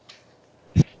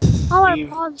 All our Steve,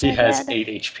 pawns He are has dead. 8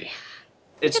 HP.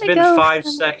 It's gonna been go 5 for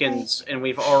my- seconds, and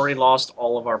we've already lost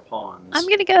all of our pawns. I'm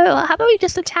gonna go. How about we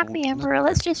just attack Well, the no. Emperor?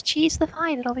 Let's just cheese the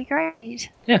fight. It'll be great.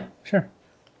 Yeah, sure.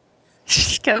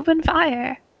 Just go open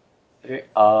fire. The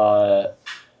out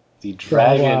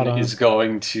dragon on is him.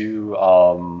 going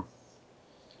to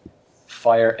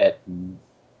fire at.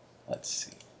 Let's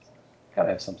see. Gotta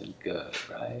have something good,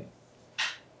 right?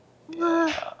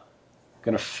 Yeah.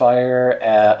 Gonna fire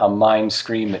at a mind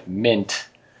scream at Mint,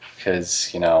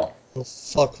 because, you know. Oh,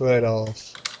 fuck right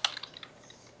off.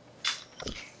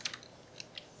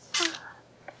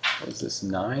 What is this,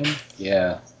 9?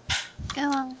 Yeah. Go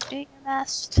on, do your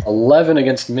best. 11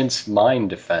 against Mint's mind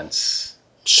defense.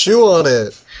 Chew on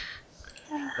it!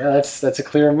 Yeah, that's a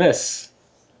clear miss.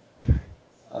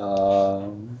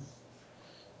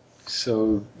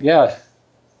 So, yeah.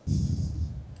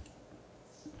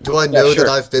 Do I Yeah, know sure.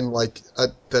 that I've been, like,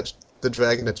 that the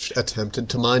dragon attempted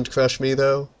to mind crush me,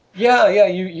 though? Yeah,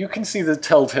 you can see the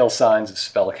telltale signs of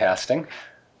spell casting.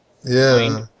 Yeah.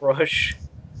 Mind Crush.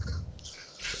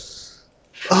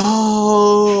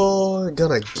 Oh,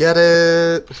 gonna get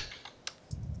it.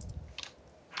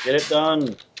 Get it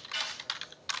done.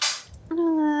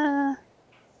 Uh,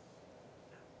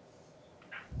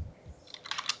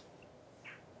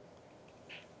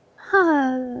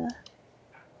 huh.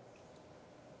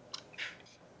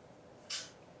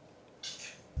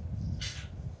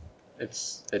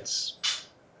 It's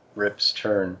Rip's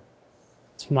turn.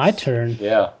 It's my turn.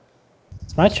 Yeah.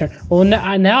 It's my turn. Well,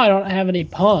 now I don't have any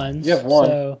pawns. You have one.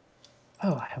 So,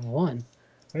 oh, I have one.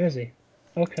 Where is he?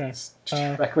 Okay. It's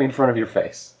directly in front of your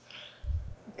face.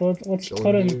 Let's Chilling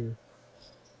put him. here.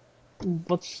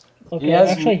 Let's. He Okay. has.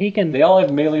 Actually, he can. They all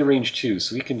have melee range too,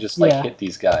 so he can just like Yeah. hit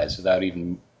these guys without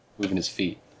even moving his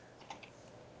feet.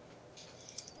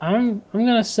 I'm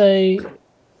gonna say,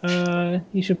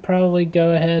 you should probably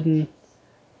go ahead and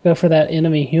go for that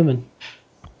enemy human.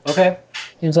 Okay.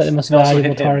 Seems like the most You can also valuable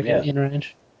hit him, target yeah. in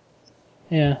range.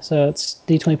 Yeah. So it's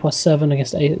D20 plus 7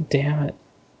 against 8. Damn it.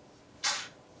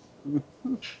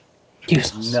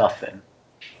 Useless. Nothing.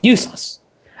 Useless.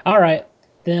 All right.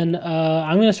 Then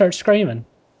I'm gonna start screaming.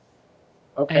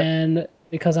 Okay. And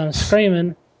because I'm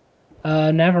screaming,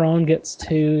 Navarone gets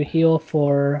to heal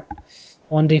for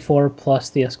 1d4 plus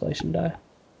the escalation die.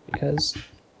 Because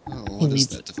Oh, he what is needs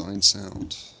that divine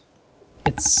sound?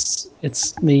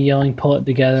 it's me yelling pull it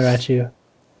together at you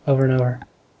over and over.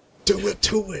 Do it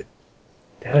to it!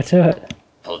 Do it to it.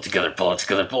 Pull it together, pull it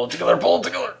together, pull it together, pull it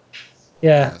together.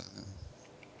 Yeah.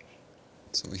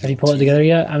 So we Have you pulled it together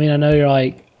yet? I mean, I know you're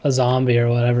like a zombie or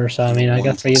whatever, so I mean, I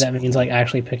guess for you that means like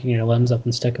actually picking your limbs up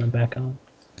and sticking them back on.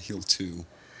 I heal 2.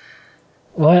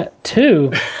 What?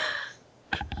 2?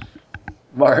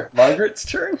 Margaret's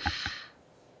turn?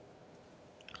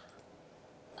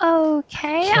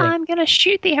 Okay, I'm gonna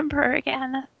shoot the Emperor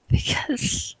again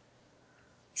because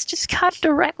it's just cut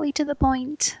directly to the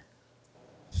point.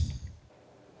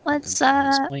 Let's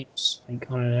Swing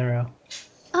on an arrow.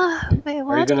 wait, Are you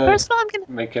what? gonna First of all, I'm gonna.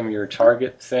 make him your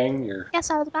target thing? Yes,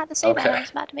 I was about to say that. Okay. I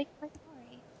was about to make a quick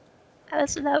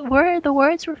story. The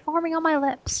words were forming on my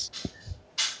lips.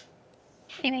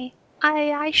 Anyway,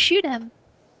 I shoot him.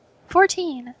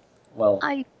 14. Well,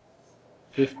 I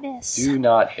Fifth, miss. do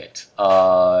not hit.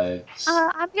 I'm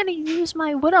gonna use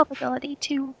my Wood Elf ability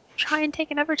to try and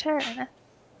take another turn.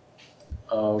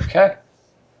 Okay.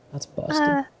 That's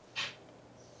busted.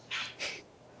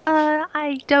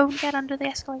 I don't get under the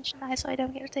escalation die, so I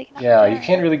don't get to take another Yeah, turn. you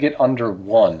can't really get under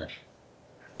 1.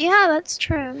 Yeah, that's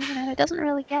true. You know, it doesn't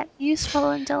really get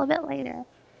useful until a bit later.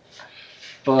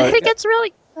 But It gets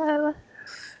really though.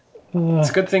 It's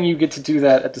a good thing you get to do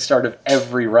that at the start of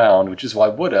every round, which is why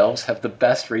wood elves have the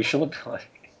best racial ability.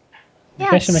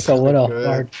 I should make Yes. a wood elf Great.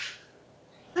 guard.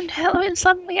 And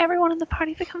suddenly everyone in the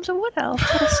party becomes a wood elf.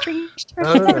 What a strange turn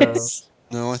I don't of know. events.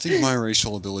 No, I think my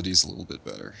racial ability is a little bit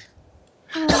better.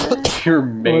 Your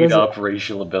is made-up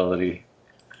racial ability.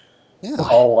 Yeah.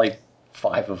 All, like,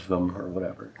 5 of them, or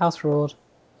whatever. House ruled.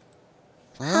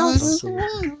 House Awesome.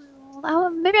 ruled. Oh,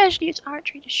 maybe I should use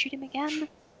archery to shoot him again.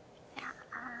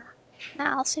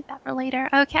 Nah, I'll save that for later.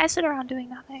 Okay, I sit around doing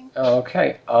nothing.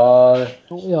 Okay, Don't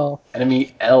we all?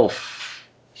 enemy elf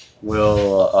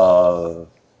will,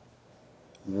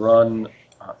 run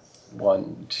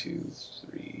 1, 2,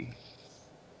 3,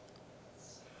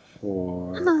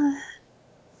 4,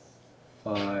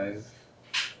 5.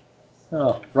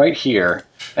 Oh, right here.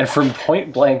 And from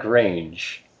point blank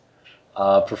range,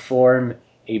 perform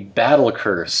a battle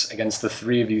curse against the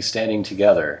 3 of you standing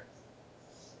together.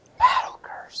 Battle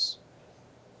curse.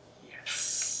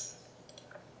 Yes.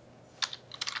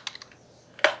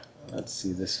 Let's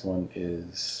see, this one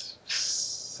is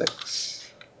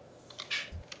 6.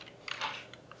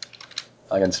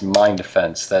 Against mind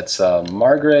defense. That's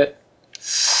Margaret,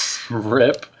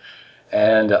 Rip,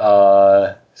 and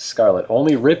Scarlet.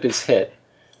 Only Rip is hit.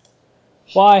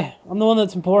 Why? I'm the one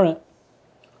that's important.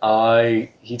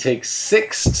 He takes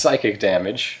 6 psychic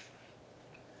damage.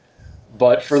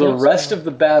 But for the 6? rest of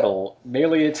the battle,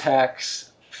 melee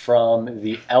attacks from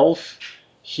the elf,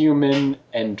 human,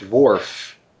 and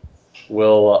dwarf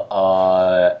will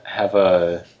have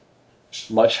a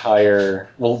much higher.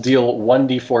 Will deal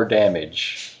 1d4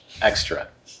 damage extra.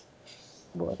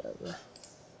 Whatever.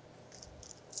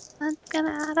 That's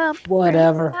gonna add up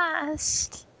Whatever. pretty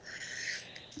fast.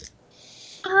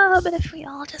 Oh, but if we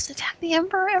all just attack the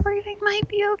Emperor, everything might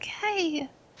be okay.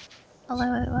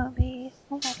 Although it won't be.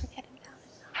 We'll never get him down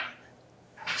in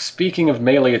time. Speaking of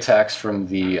melee attacks from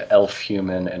the elf,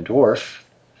 human, and dwarf,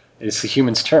 it's the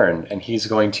human's turn, and he's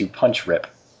going to punch Rip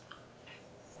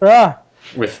Ah!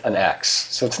 with an axe.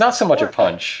 So it's not so much a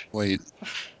punch. Wait.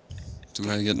 Do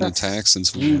I get an That's- attack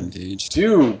since we You were engaged?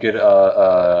 do get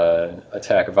a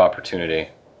attack of opportunity.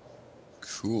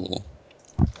 Cool.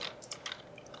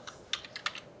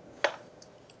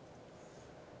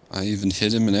 I even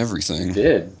hit him and You everything.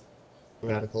 did.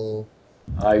 Radical.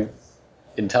 I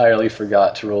entirely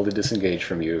forgot to roll to disengage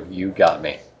from you. You got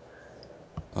me.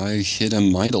 I hit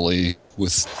him mightily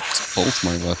with both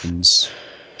my weapons.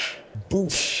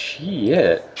 Boof.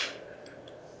 Shit.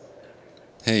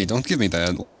 Hey, don't give me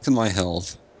that. Look at my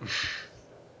health.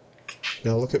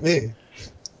 Now look at me.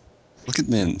 Look at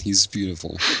Min. He's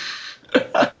beautiful.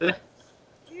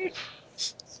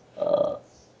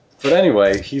 But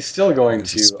anyway, he's still going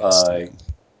There's a to space station.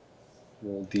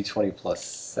 roll d20 plus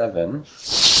 7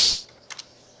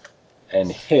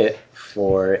 and hit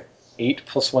for 8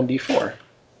 plus 1d4.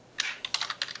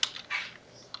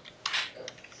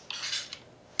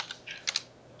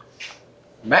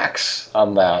 Max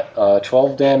on that.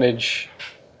 12 damage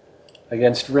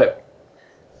against Rip.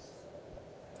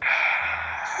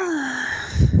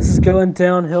 This is going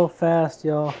downhill fast,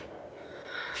 y'all.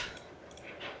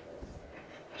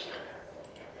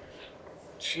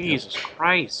 Jesus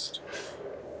Christ.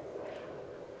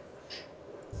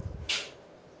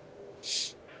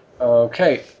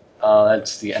 Okay,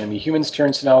 that's the enemy human's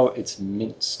turn, so now it's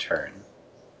Mint's turn.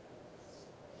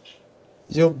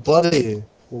 Yo, buddy,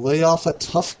 lay off a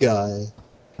tough guy,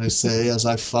 I say as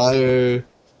I fire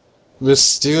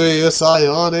mysterious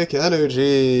ionic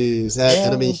energies at Yeah.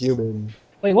 enemy human.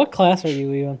 Wait, what class are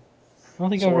you even? I don't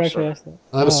think I've ever actually Sorcerer. asked that.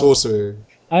 I'm a sorcerer.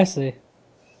 I see.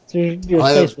 So you're a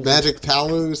I space have wizard. magic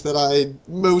powers that I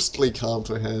mostly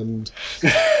comprehend.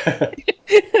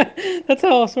 That's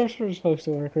how a sorcerer is supposed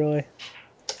to work, really.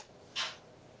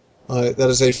 That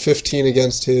is a 15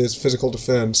 against his physical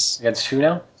defense. Against who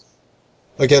now?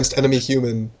 Against enemy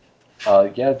human.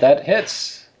 Yeah, that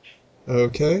hits.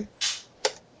 Okay.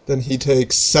 Then he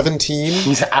takes 17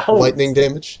 He's out. lightning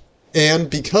damage. And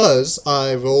because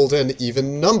I rolled an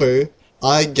even number,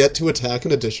 I get to attack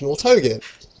an additional target.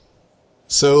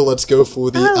 So let's go for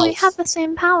the elf. We have the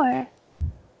same power.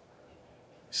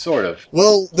 Sort of.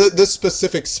 Well, this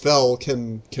specific spell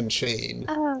can chain.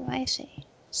 Oh, I see.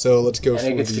 So let's go And for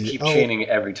he gets the to keep elf. chaining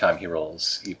every time he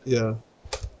rolls. Yeah.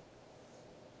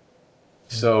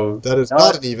 So That is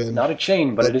not an even, Not a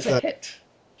chain, but but it is a that- hit.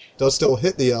 Does still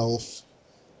hit the elf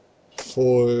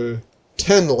for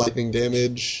 10 lightning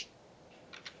damage.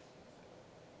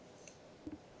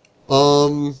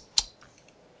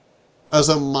 As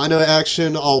a minor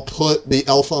action, I'll put the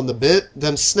elf on the bit,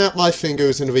 then snap my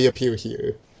fingers and reappear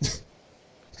here.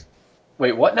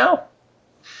 Wait, what now?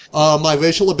 My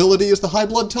racial ability is the high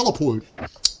blood teleport.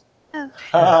 Oh,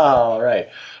 All right.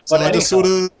 So But I just anyhow,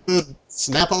 sort of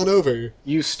snap on over.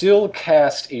 you still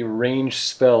cast a ranged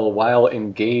spell while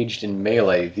engaged in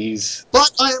melee. These... But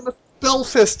I am a spell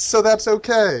fist, so that's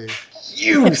okay.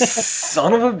 You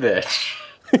son of a bitch!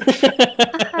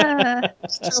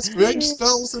 Just range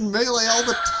spells in melee all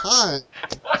the time.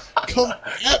 Come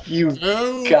at me, You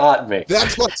bro. got me.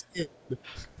 That's what's good.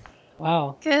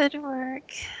 Wow, good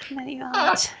work,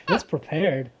 Medivant. it's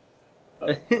prepared.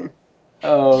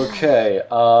 Okay,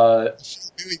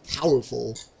 She's very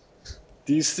powerful.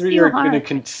 these three You are going to are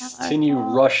continue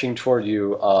powerful. rushing toward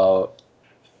you.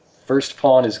 First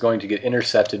pawn is going to get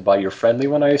intercepted by your friendly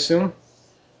one, I assume?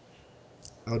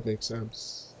 That would make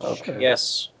sense. Okay.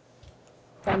 Yes.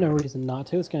 Got no reason not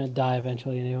to. It's gonna die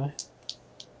eventually anyway.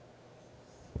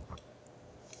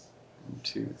 1,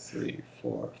 2, 3,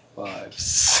 4, 5,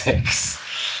 6.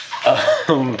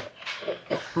 Um,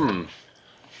 hmm.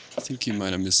 I think you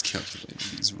might have miscalculated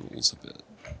these rules a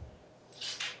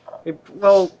bit.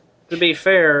 Well, to be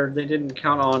fair, they didn't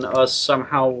count on us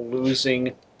somehow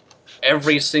losing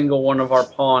every single one of our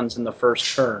pawns in the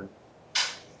first turn.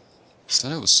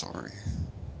 Said I was sorry.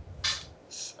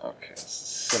 Okay,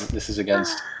 so this is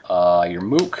against your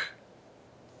Mook.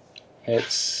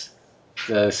 Hits.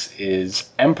 This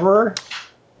is Emperor.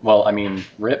 Well, I mean,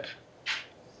 Rip.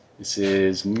 This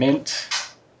is Mint.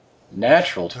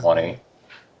 Natural 20.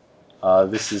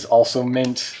 This is also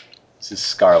Mint. This is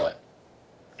Scarlet.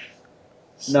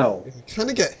 No. I kind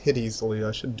of get hit easily.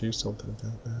 I should do something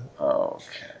about that.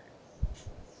 Okay.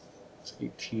 It's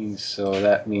 18, so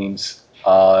that means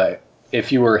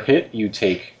if you were hit, you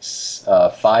take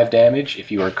 5 damage.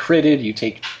 If you were critted, you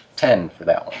take 10 for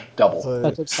that one. Double. I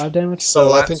took 5 damage.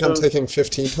 So I So think I'm taking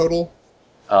 15 total.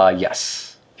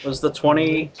 Yes. Was the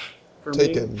 20 for me?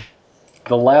 Taken.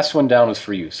 The last one down was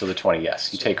for you, so the 20,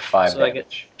 yes. You take 5 So I get-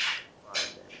 damage.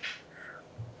 5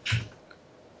 damage.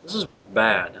 This is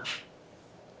bad.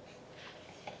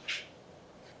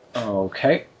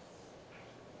 Okay.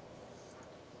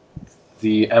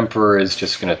 The Emperor is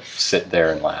just going to sit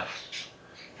there and laugh.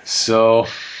 So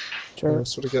Sure. I'm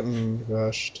sort of getting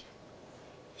rushed.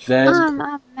 then I'm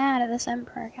mad at this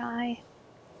Emperor guy.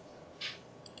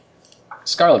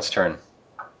 Scarlet's turn.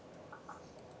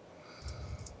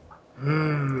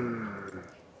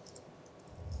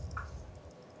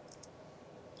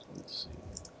 Let's see.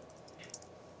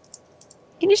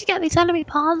 Can you just get these enemy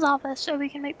pawns off us so we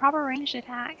can make proper ranged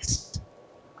attacks?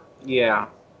 Yeah.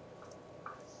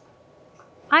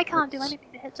 I can't do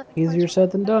anything to hit something. Easier close.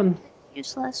 said than done.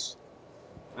 Useless.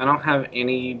 I don't have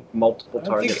any multiple I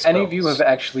don't target think any of you spells. have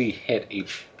actually hit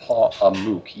a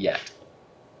Mook yet.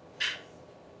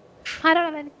 I don't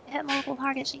have anything to hit multiple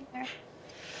targets either.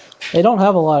 They don't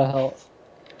have a lot of health.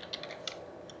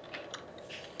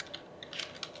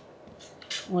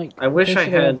 Like, I wish I they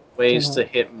should have had ways 10 to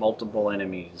health. hit multiple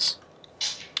enemies.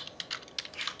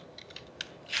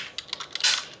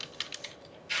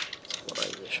 That's what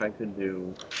I wish I could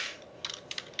do.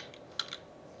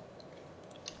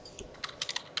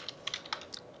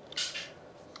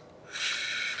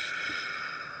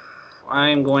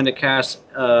 I'm going to cast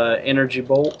Energy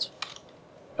Bolt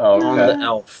on Okay. the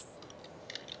elf.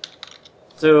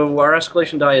 So our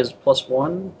escalation die is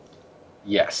 +1.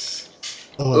 Yes.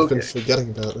 Oh, I've been Okay. forgetting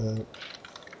about that.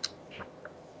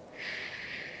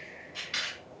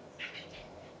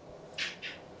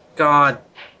 God.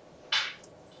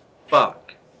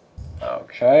 Fuck.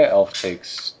 Okay, Elf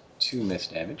takes 2 miss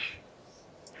damage.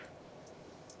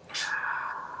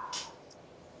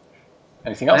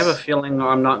 Anything I have a else? feeling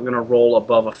I'm not going to roll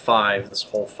above a 5 this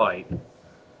whole fight.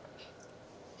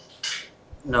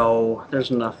 No,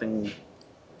 there's nothing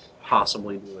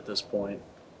possibly do at this point.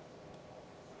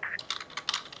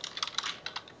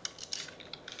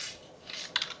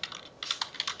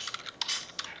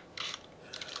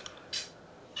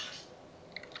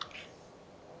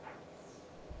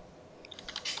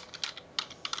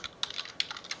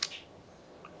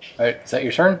 Alright, is that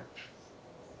your turn?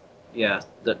 Yeah,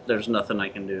 there's nothing I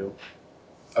can do.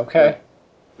 Okay.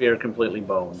 We are completely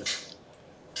boned.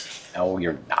 No,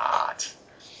 you're not.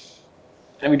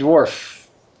 Enemy Dwarf.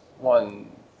 1,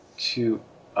 2.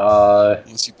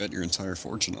 Unless you bet your entire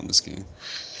fortune on this game.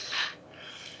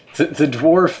 The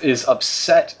dwarf is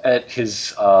upset at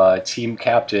his team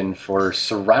captain for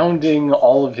surrounding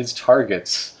all of his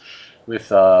targets with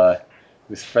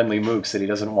friendly mooks that he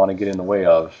doesn't want to get in the way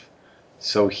of.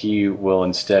 So he will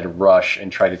instead rush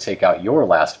and try to take out your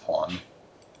last pawn.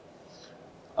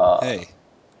 Hey,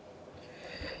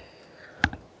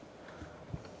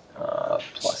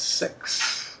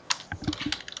 +6.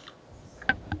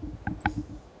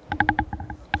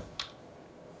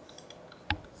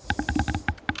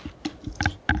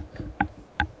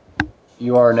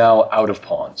 You are now out of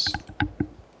pawns.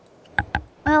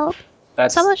 Well,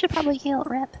 That's someone should probably heal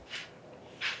Rip.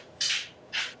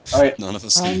 all right. None of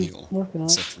us can I'm heal, working on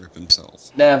it. except Rip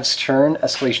himself. Nav's turn.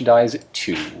 Escalation dies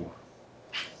 2.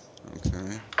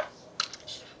 Okay.